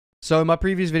So in my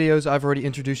previous videos, I've already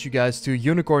introduced you guys to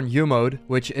Unikrn U-Mode,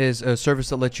 which is a service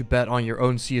that lets you bet on your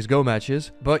own CSGO matches.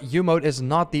 But U-Mode is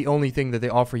not the only thing that they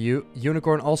offer you.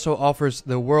 Unikrn also offers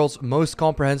the world's most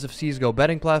comprehensive CSGO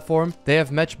betting platform. They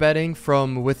have match betting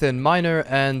from within minor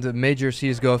and major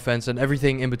CSGO events and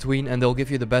everything in between, and they'll give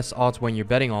you the best odds when you're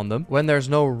betting on them. When there's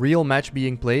no real match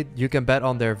being played, you can bet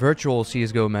on their virtual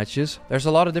CSGO matches. There's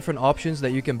a lot of different options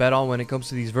that you can bet on when it comes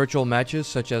to these virtual matches,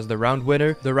 such as the round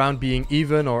winner, the round being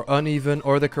even or uneven,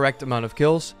 or the correct amount of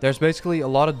kills. There's basically a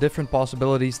lot of different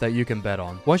possibilities that you can bet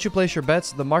on. Once you place your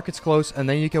bets, the markets close and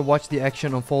then you can watch the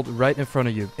action unfold right in front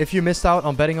of you. If you missed out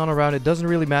on betting on a round, it doesn't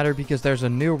really matter because there's a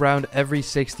new round every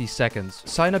 60 seconds.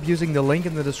 Sign up using the link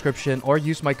in the description or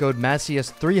use my code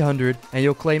MASSIAS300 and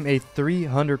you'll claim a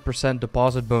 300%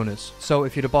 deposit bonus. So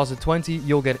if you deposit 20,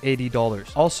 you'll get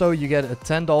 $80. Also, you get a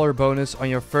 $10 bonus on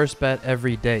your first bet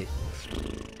every day.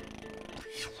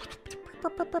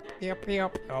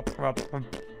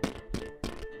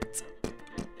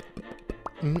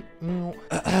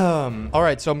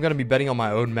 Alright, so I'm gonna be betting on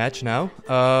my own match now.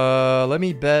 Let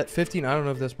me bet 15. I don't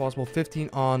know if that's possible. 15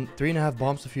 on 3.5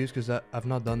 bombs to fuse, because I've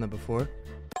not done that before.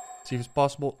 See if it's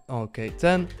possible. Okay,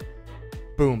 10.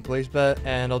 Boom, place bet,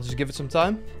 and I'll just give it some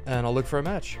time and I'll look for a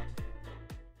match.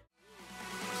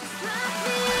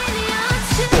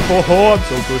 Oh, I'm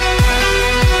so good.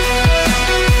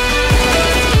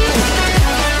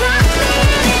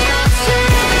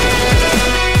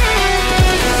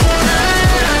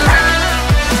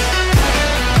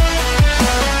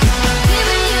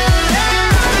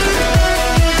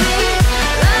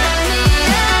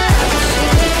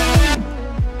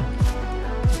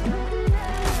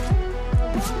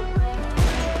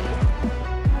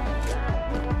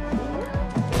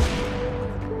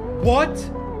 What?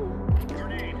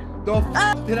 The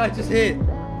f did I just hit?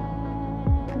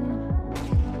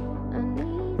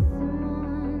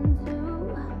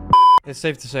 It's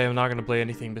safe to say I'm not gonna play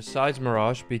anything besides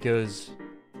Mirage because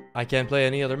I can't play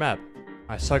any other map.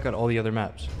 I suck at all the other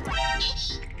maps.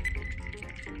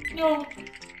 No,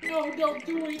 don't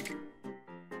do it.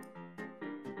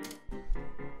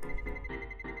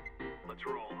 Let's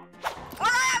roll.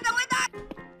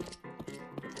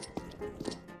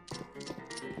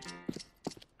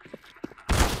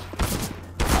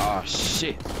 Ah,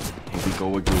 shit. Here we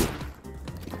go again.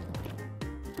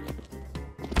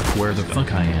 Where the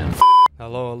fuck I am?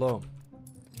 Hello, hello.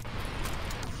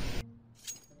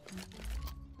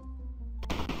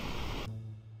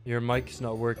 Your mic is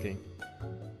not working.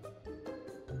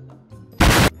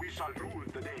 We shall rule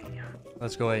the day.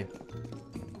 Let's go A.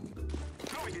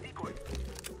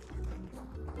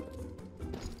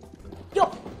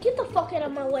 Yo, get the fuck out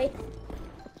of my way.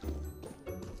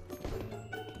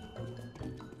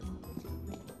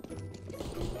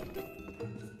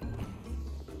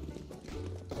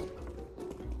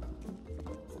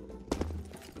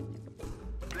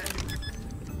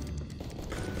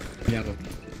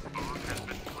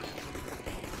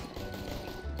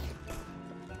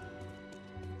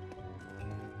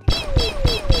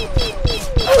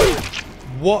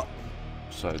 What?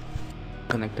 Side.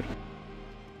 Connector.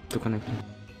 To connector.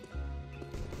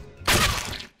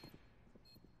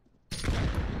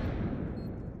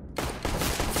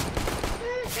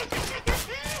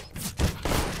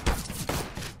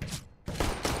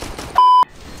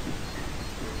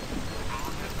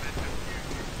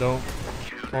 Don't.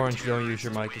 Orange, don't use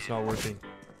your mic. It's not working.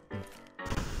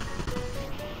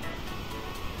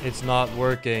 It's not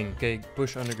working. Okay,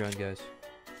 push underground, guys.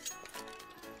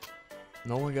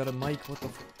 No one got a mic? What the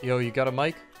f— Yo, you got a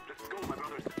mic? Let's go, my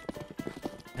brothers.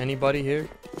 Anybody here?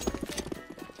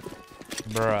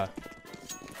 Bruh.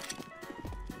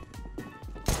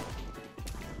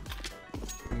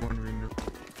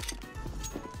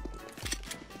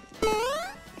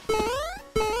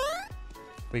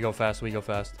 We go fast, we go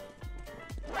fast.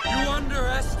 You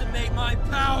underestimate my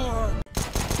power!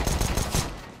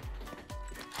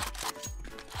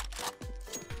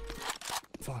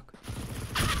 Fuck.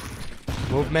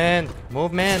 Movement!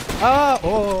 Movement! Ah!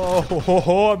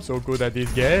 Oh, I'm so good at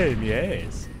this game,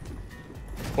 yes.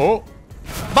 Oh!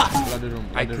 Bah!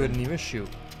 I couldn't even shoot.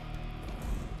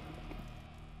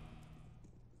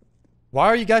 Why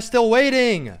are you guys still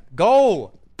waiting?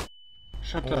 Go!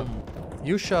 Shut up.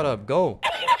 You shut up, go.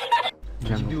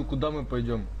 Дебил, куда мы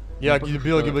пойдем? Я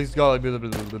дебил, Мне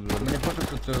пофиг,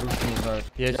 что ты русский не знаешь.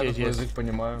 Yes, Я yes, твой yes. язык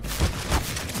понимаю.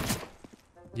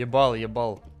 Ебал,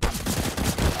 ебал.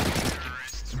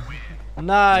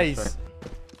 Nice!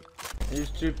 You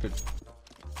stupid.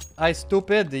 I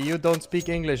stupid? You don't speak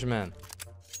English, man.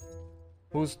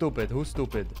 Who's stupid? Who's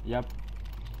stupid? Yep.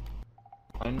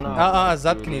 I know.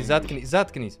 Заткнись, заткнись,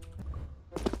 заткнись.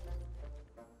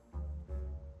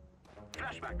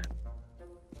 Flashback.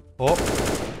 Oh.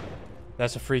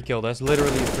 That's a free kill. That's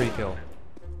literally a free kill.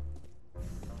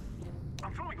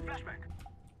 I'm throwing a flashback.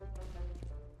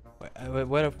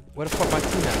 Where the fuck my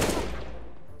team at?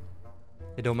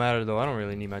 It don't matter though. I don't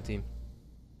really need my team.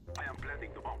 I am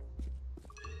planting the bomb.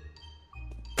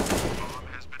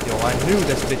 Yo, I knew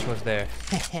this bitch was there.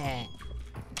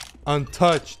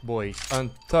 Untouched, boys.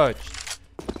 Untouched.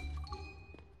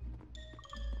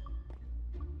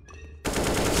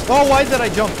 Oh, why did I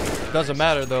jump? Doesn't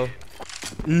matter though.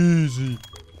 Easy.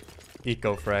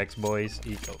 Eco frags, boys.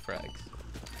 Eco frags.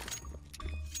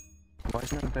 Why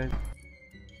not ace?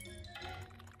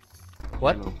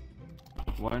 What? Yellow.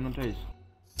 Why not ace?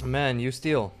 Man, you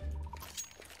steal.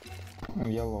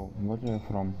 Yellow. Where are you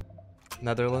from?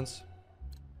 Netherlands.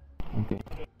 Okay.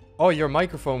 Oh, your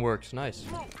microphone works. Nice.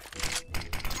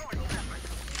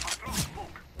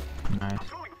 Nice.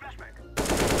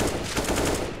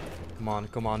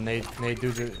 Come on, Nate,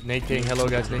 do the Nate King. Hello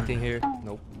guys, Nate King here.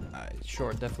 Nope.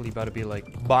 Short, definitely about to be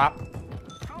like bop.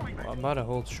 Well, I'm about to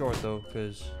hold short though,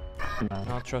 cause I'm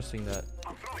not trusting that.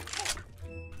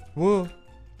 Whoa.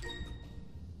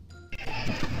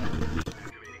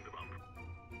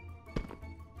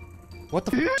 What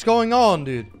the f is going on,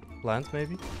 dude? Plant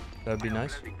maybe? That'd be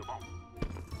nice.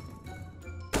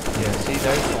 Yeah, see,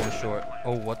 there's going short.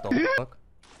 Oh, what the fuck?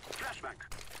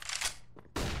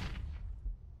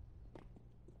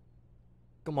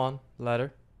 Come on,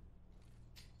 ladder.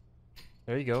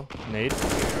 There you go. Nade.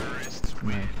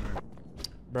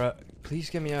 Bruh, please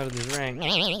get me out of this rank.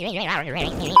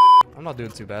 I'm not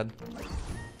doing too bad.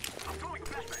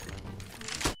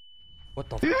 What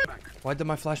the f? Why did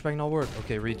my flashbang not work?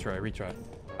 Okay, retry.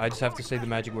 I just have to say the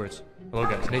magic words. Hello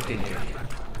guys, Nate King here.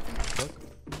 Look.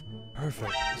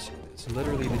 Perfect. It's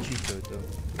literally the cheat code though.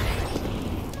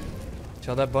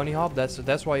 Tell that bunny hop,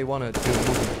 that's why you want to do a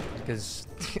movement. Because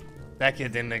that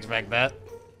kid didn't expect that.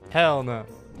 Hell no.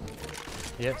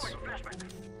 Yes.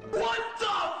 What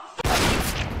the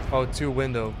f? Oh, 2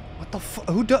 window. What the fuck?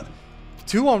 Who does?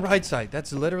 2 on right side.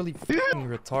 That's literally f***ing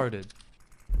retarded.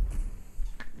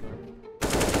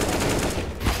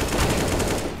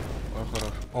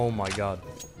 Oh my god.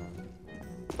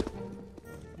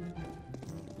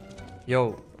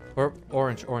 Yo,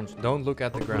 orange. Don't look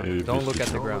at the ground. Don't look at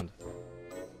the ground.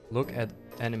 Look at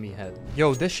enemy head.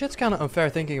 Yo, this shit's kind of unfair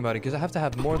thinking about it because I have to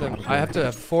have I have to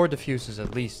have 4 diffuses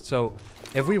at least. So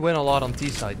if we win a lot on T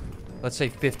side, let's say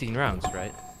 15 rounds,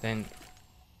 right? Then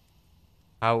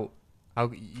how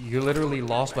you literally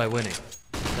lost by winning.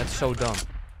 That's so dumb.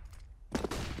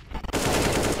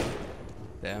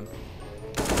 Damn.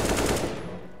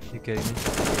 You kidding me?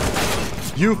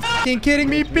 You fucking kidding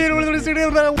me? I'm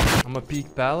gonna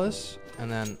peek palace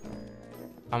and then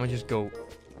I'm gonna just go.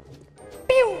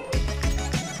 Pew!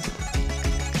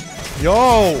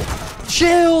 Yo!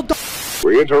 Chill!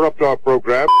 We interrupt our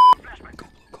program. Go.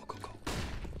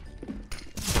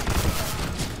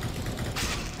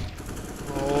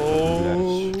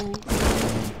 Oh.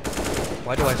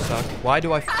 Why do I suck? Why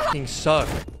do I fucking suck?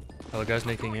 Hello guys,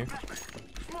 Nate King here.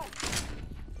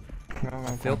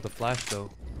 I failed the flash though.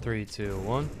 3, 2,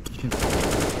 1.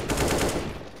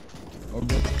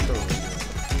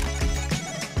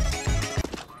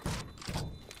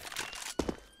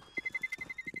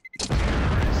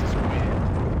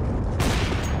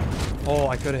 Oh,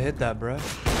 I could have hit that, bruh.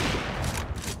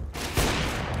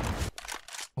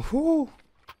 Whoo.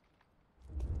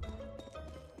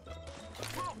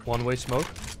 One-way smoke.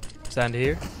 Stand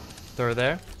here. Throw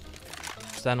there.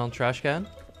 Stand on trash can.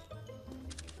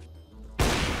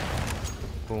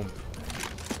 Boom.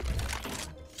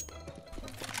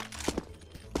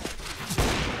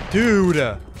 Dude!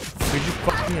 Could you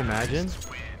fucking imagine?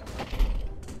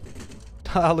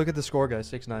 Look at the score,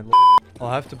 guys. 6-9. I'll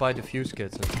have to buy diffuse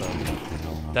kits and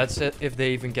stuff. That's it if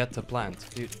they even get to plant.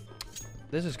 Dude,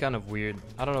 this is kind of weird.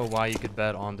 I don't know why you could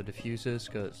bet on the diffuses,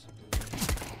 because,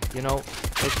 you know,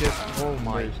 it's just... Oh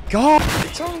my god!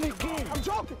 It's only a game! I'm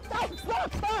joking! Stop!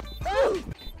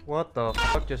 What the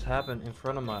fuck just happened in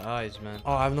front of my eyes, man?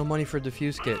 Oh, I have no money for a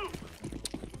diffuse kit.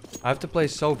 I have to play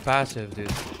so passive,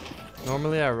 dude.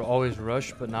 Normally I always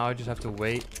rush, but now I just have to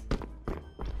wait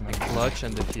and clutch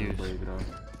and diffuse.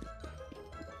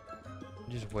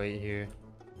 Just wait here.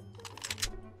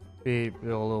 Be a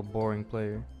little boring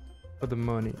player for the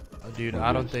money. Dude,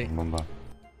 I don't think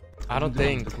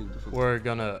we're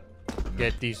gonna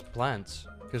get these plants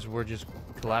because we're just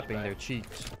clapping their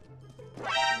cheeks.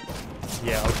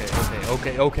 Yeah,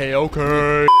 okay.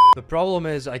 The problem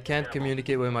is I can't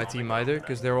communicate with my team either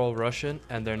because they're all Russian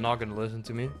and they're not gonna listen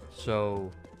to me.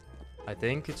 So I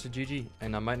think it's a GG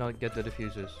and I might not get the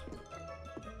diffuses.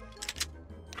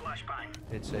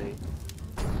 It's a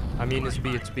I mean, it's B,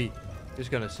 it's B.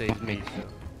 Just gonna save me, so.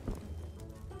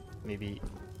 Maybe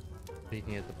we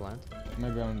can get the plant.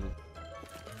 Maybe on the...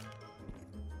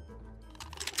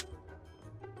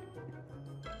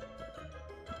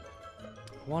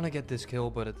 I want to get this kill,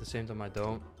 but at the same time I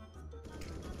don't.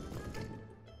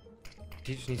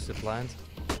 He just needs to plant.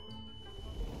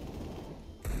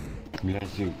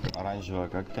 Блядь, оранжевая,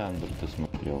 как ты Андер-то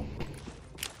смотрел?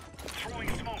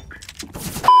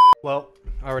 Well,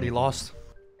 I already lost.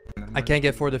 I can't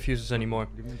get 4 diffuses anymore.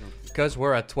 Because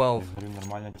we're at 12.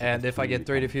 And if I get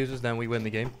 3 diffuses, then we win the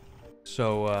game.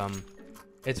 So,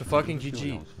 it's a fucking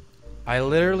GG. I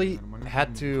literally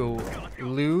had to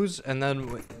lose, and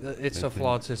then it's a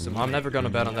flawed system. I'm never gonna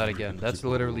bet on that again. That's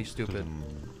literally stupid.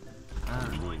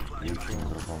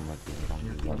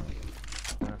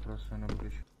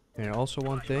 Here, also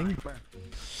one thing.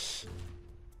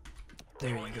 There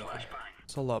you go.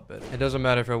 It's a lot better. It doesn't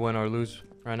matter if I win or lose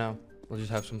right now. We'll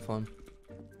just have some fun.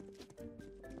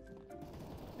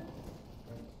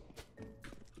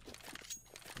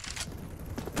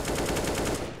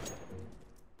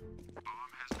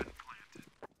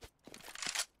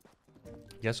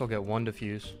 Guess I'll get 1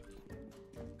 diffuse.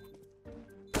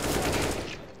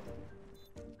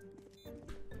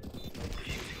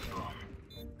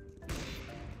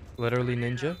 Literally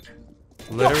ninja.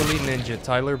 Literally ninja.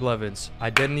 Tyler Blevins. I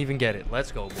didn't even get it.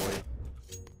 Let's go, boy.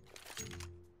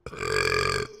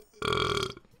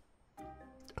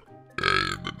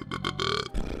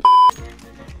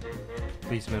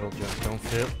 Please middle jump. Don't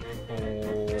fit.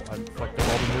 Oh, I fucked up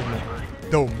all the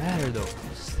movement. Don't matter though.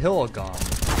 Still a god.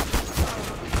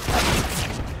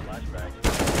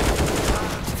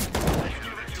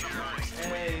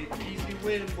 Hey, easy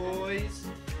win, boys.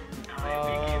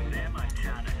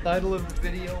 Title of the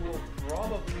video will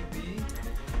probably be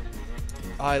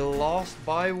I lost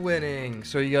by winning.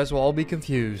 So you guys will all be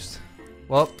confused.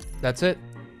 Well, that's it.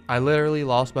 I literally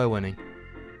lost by winning.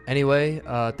 Anyway,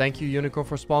 thank you Unikrn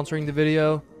for sponsoring the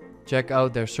video. Check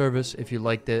out their service if you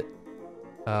liked it.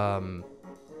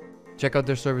 Check out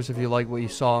their service if you like what you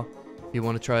saw. If you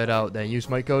want to try it out, then use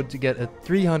my code to get a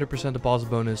 300% deposit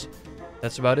bonus.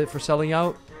 That's about it for selling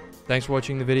out. Thanks for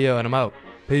watching the video, and I'm out.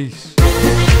 Peace.